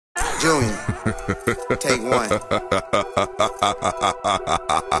Junior, take one.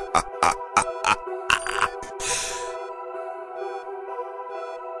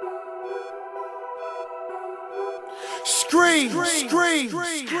 Scream, scream,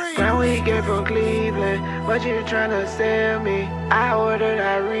 scream. When we get from Cleveland, what you tryna sell me? I ordered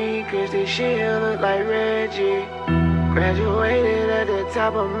Irene, cause this shit look like Reggie. Graduated at the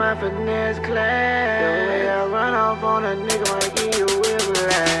top of my finesse class. The way I run off on a nigga might give you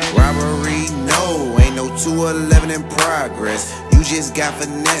whiplash. Robbery, no, ain't no 211 in progress. You just got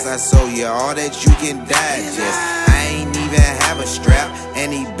finesse, I sold you all that you can digest. I ain't even have a strap,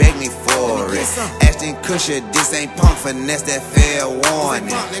 and he begged me for it. Ashton Kutcher, this ain't punk finesse, that fair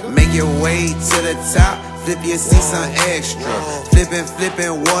warning. Make your way to the top, flip your seat some extra.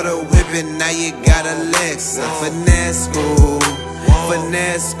 Flippin', water whipping, now you got a Lexus. Finesse school.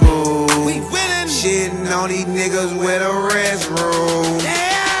 Shitting on these niggas with a restroom.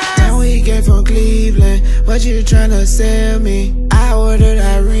 When we came from Cleveland, what you tryna sell me? I ordered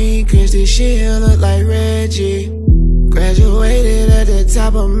Irene, cause this shit look like Reggie. Graduated at the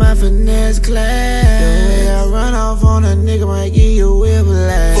top of my finesse class. The way I run off on a nigga might give you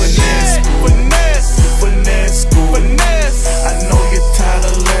whiplash. Finesse school. I know you're tired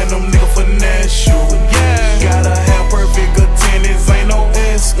of letting them nigga finesse you. Yeah, gotta have perfect attendance, ain't no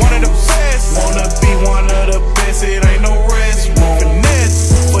S. One of the best, wanna be one of the best, it ain't no rest.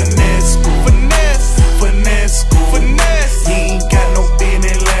 Finesse school. You ain't got no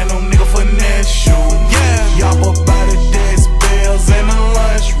business letting them nigga finesse you. Yeah, y'all up by the desk, bells in the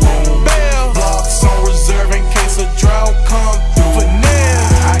lunchroom. Blocks on reserve in case a drought come through.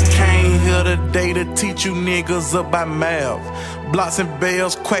 Finesse. I came here today to teach you niggas about math. Blocks and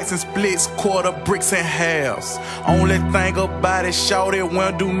bells, quacks and splits, quarter bricks and halves. Only thing about it, shorty,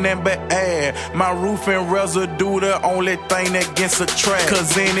 won't do nothing but add. My roof and residue, the only thing that gets a track.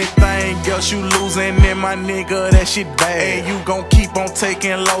 Cause anything else you losing in my nigga, that shit bad. And you gon' keep on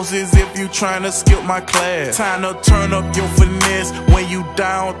taking losses if you tryna skip my class. Time to turn up your finesse when you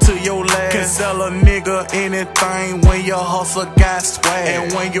down to your last. Can sell a nigga anything when your hustle got swag.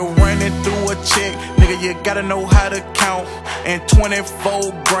 And when you're running through a check, nigga, you gotta know how to count. And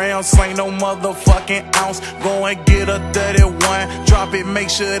 24 grams ain't no motherfucking ounce. Go and get a 31, drop it, make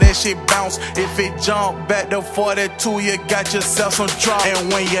sure that shit bounce. If it jump back to 42, you got yourself some drop.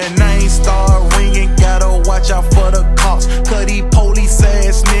 And when your name start ringing, gotta watch out for the cops. Cause these police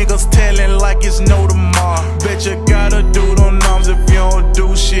ass niggas telling like it's no tomorrow. Bet you gotta do them numbers if you don't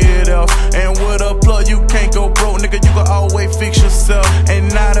do shit else. And with a plug you can't go broke, nigga, you can always fix yourself.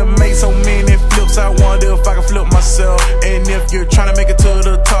 And now to make so many flips, I wonder if I can flip myself. And if you're tryna make it to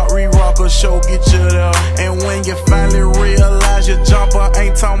the top, re-rock a show, get you there. And when you finally realize your jumper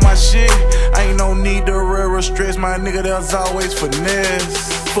ain't talking my shit, ain't no need to real stress, my nigga, there's always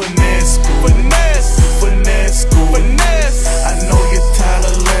finesse.